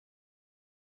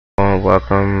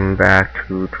Welcome back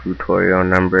to tutorial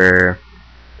number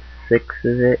 6,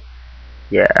 is it?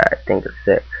 Yeah, I think it's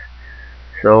 6.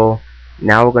 So,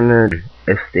 now we're gonna do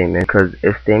if statement, because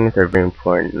if statements are very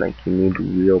important, like you need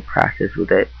real practice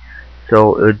with it.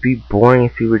 So, it would be boring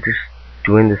if you were just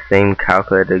doing the same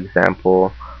calculated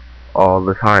example all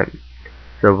the time.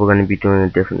 So, we're gonna be doing a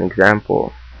different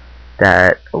example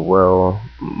that will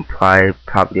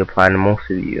probably apply to most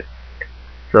of you.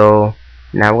 So,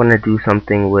 now we're gonna do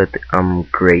something with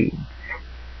grades,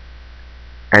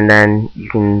 and then you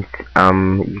can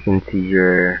see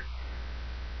your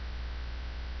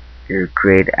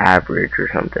grade average or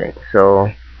something.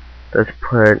 So let's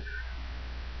put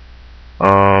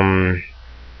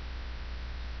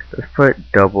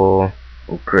double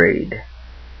grade,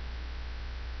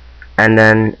 and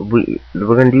then we're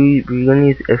gonna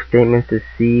use if statements to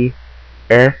see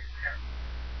if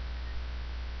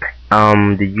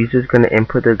the user's gonna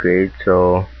input the grade.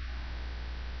 So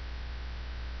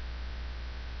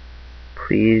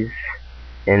please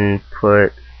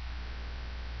input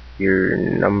your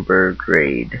number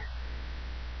grade.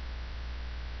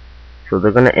 So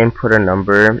they're gonna input a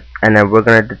number, and then we're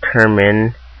gonna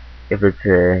determine if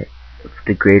the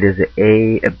grade is an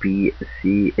A, a B, a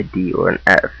C, a D, or an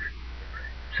F.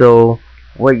 So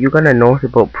what you're gonna notice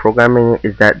about programming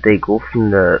is that they go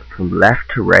from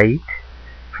left to right,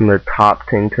 from the top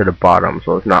to the bottom.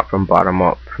 So it's not from bottom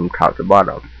up, from top to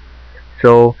bottom.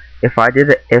 So if I did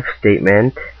an if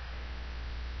statement,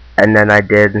 and then I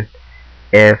did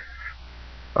if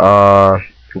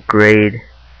grade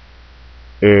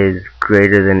is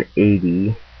greater than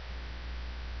 80,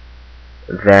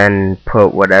 then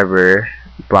put whatever,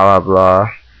 blah blah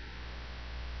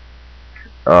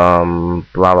blah,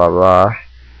 blah blah blah.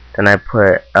 Then I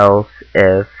put else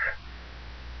if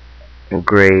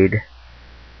grade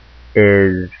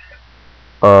is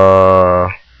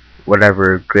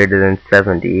whatever greater than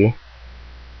 70,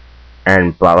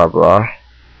 and blah blah blah.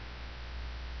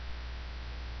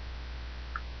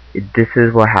 This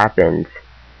is what happens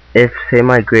if, say,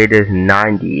 my grade is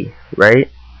 90, right?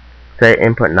 So I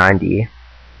input 90,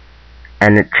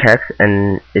 and it checks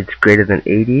and it's greater than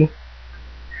 80,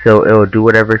 so it will do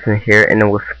whatever's in here, and it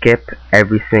will skip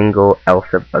every single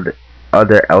else if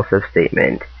other else if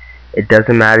statement. It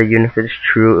doesn't matter even if it's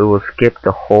true, it will skip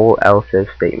the whole else if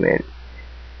statement.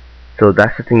 So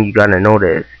that's the thing you gotta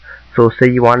notice. So say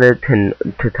you wanted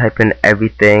to type in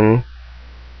everything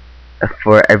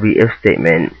for every if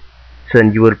statement, so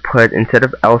then you would put, instead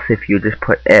of else if, you just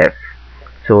put if.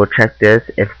 So we'll check this,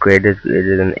 if grade is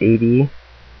greater than 80,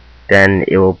 then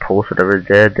it will post whatever it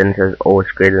did. Then it says, oh,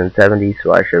 it's greater than 70,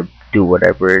 so I should do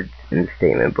whatever is in the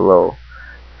statement below.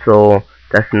 So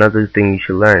that's another thing you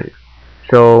should learn.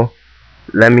 So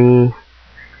let me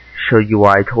show you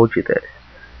why I told you this.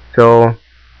 So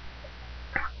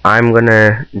I'm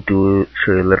gonna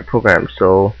show you a little program.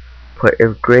 So put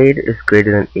if grade is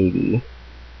greater than 80,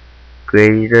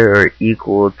 greater or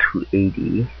equal to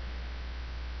 80,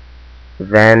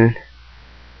 then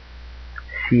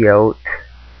cout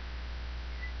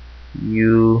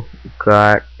you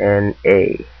got an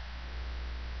A,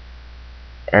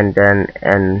 and then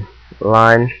end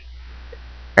line,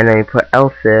 and then you put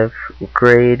else if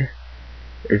grade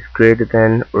is greater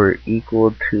than or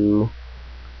equal to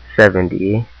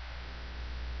 70,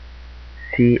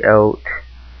 cout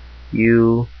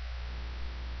you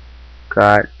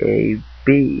got a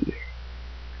B,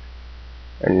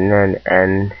 and then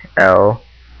end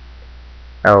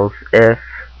else if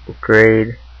grade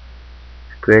is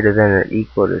greater than or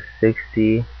equal to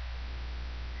 60,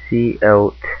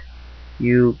 cout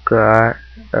you got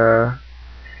a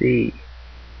C,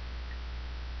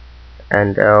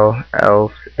 and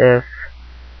else if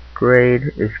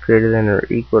grade is greater than or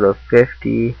equal to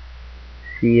 50,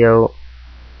 cout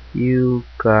you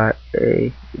got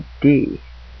a D,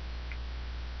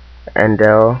 and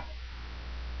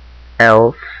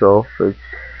else, so if it's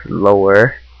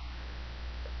lower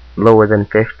than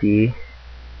 50,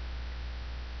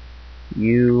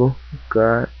 you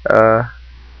got a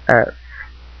F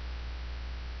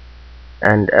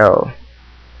and L.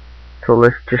 So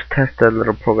let's just test that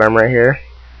little program right here.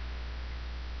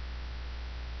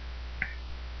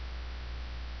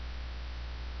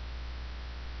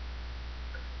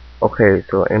 Okay,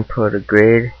 so input a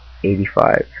grade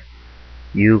 85,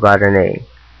 you got an A.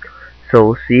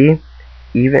 So see,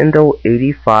 even though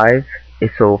 85 is,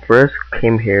 so first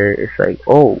came here, it's like,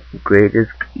 oh, grade is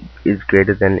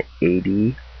greater than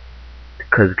 80,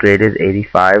 because grade is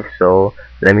 85, so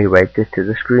let me write this to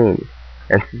the screen.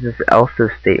 And since this else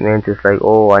if statement, it's like,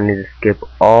 oh, I need to skip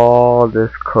all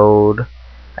this code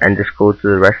and just go to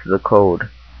the rest of the code.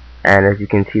 and as you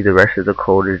can see, the rest of the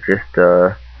code is just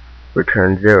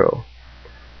return 0.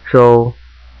 So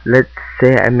let's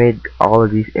say I made all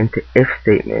of these into if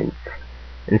statements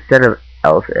instead of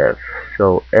else if.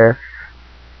 So if,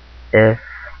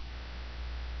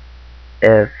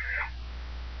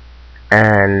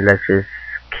 and let's just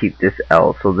keep this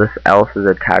else. So this else is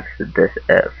attached to this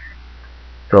if.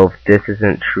 So if this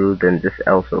isn't true, then this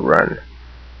else will run.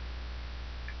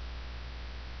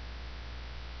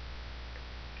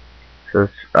 So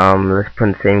let's put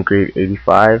in the same grade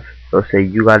 85. So say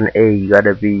you got an A, you got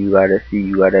a B, you got a C,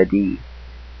 you got a D.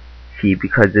 See,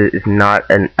 because it is not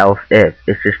an else if,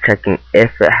 it's just checking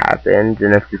if it happens,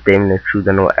 and if the statement is true,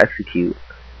 then it will execute.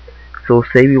 So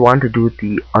say we want to do it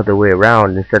the other way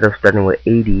around. Instead of starting with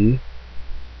 80,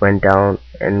 went down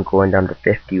and going down to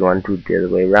 50, we want to do it the other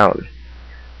way around.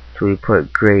 So we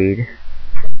put grade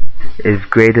is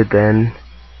greater than.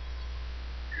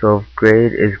 So if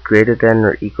grade is greater than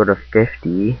or equal to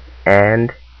 50,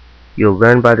 and you'll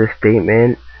learn by the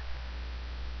statement,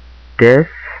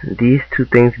 these two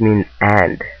things mean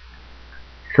and.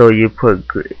 So you put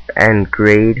and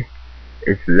grade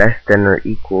is less than or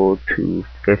equal to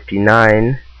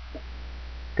 59,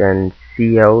 then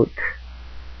cout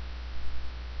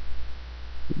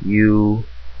you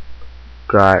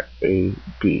got a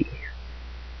D,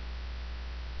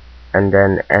 and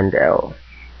then end L.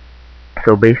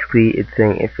 So basically it's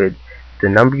saying if the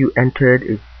number you entered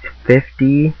is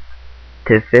 50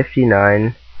 to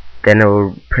 59, then it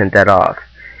will print that off.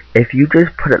 If you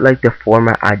just put it like the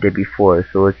format I did before,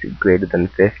 so it's greater than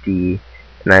 50,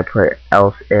 and I put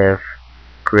else if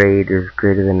grade is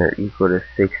greater than or equal to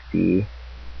 60,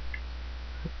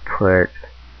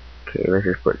 let's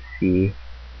just put C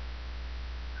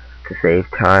to save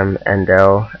time, and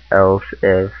L, else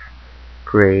if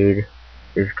grade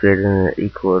is greater than or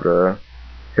equal to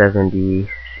 70,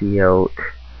 cout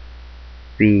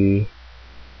B,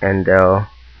 and L,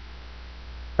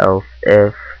 else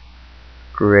if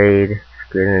grade is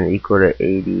greater than or equal to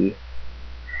 80,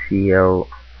 cout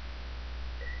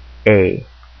A.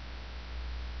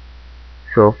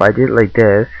 So if I did it like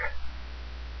this,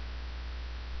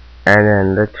 and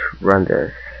then let's run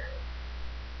this.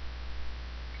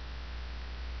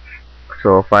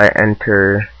 So if I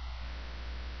enter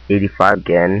 85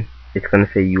 again, it's going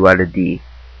to say you got a D,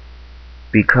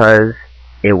 because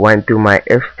it went through my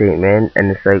if statement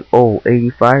and it's like, oh,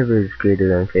 85 is greater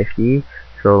than 50,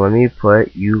 so let me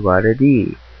put you got a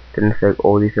D. Then it's like,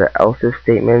 oh, these are else if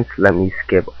statements, let me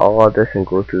skip all of this and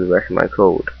go through the rest of my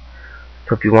code.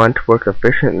 So if you want to work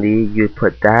efficiently, you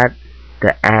put that,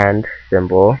 the and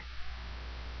symbol,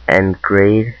 and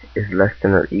grade is less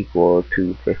than or equal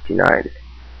to 59.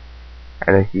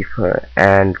 And if you put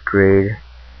and grade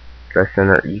less than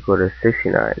or equal to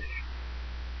 69,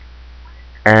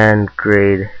 and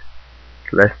grade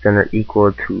less than or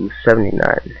equal to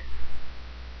 79,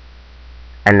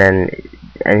 and then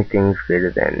anything's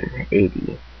greater than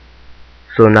 80.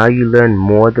 So now you learn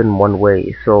more than one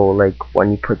way. So like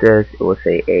when you put this, it will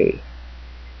say A.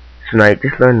 So now you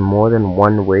just learn more than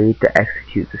one way to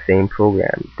execute the same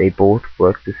program. They both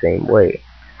work the same way.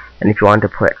 And if you want to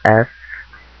put F,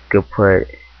 you could put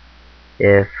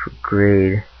if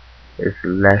grade is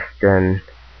less than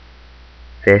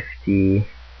 50,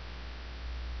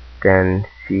 then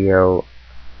cout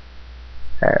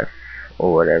F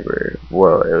or whatever.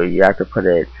 Well, you have to put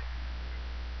it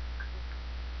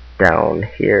down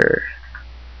here,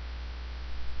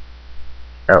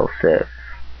 else if.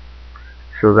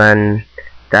 So then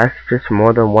that's just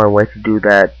more than one way to do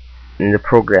that in the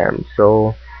program.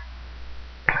 So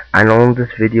I know this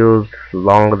video is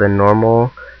longer than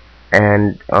normal,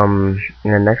 and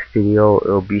in the next video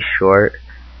it'll be short.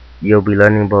 You'll be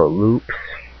learning about loops,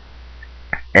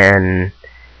 and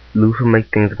loops will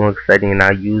make things more exciting, and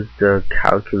I'll use the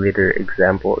calculator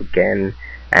example again,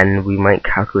 and we might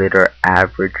calculate our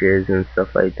averages and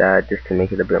stuff like that just to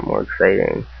make it a bit more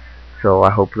exciting. So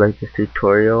I hope you like this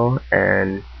tutorial,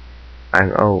 and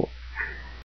I'm out.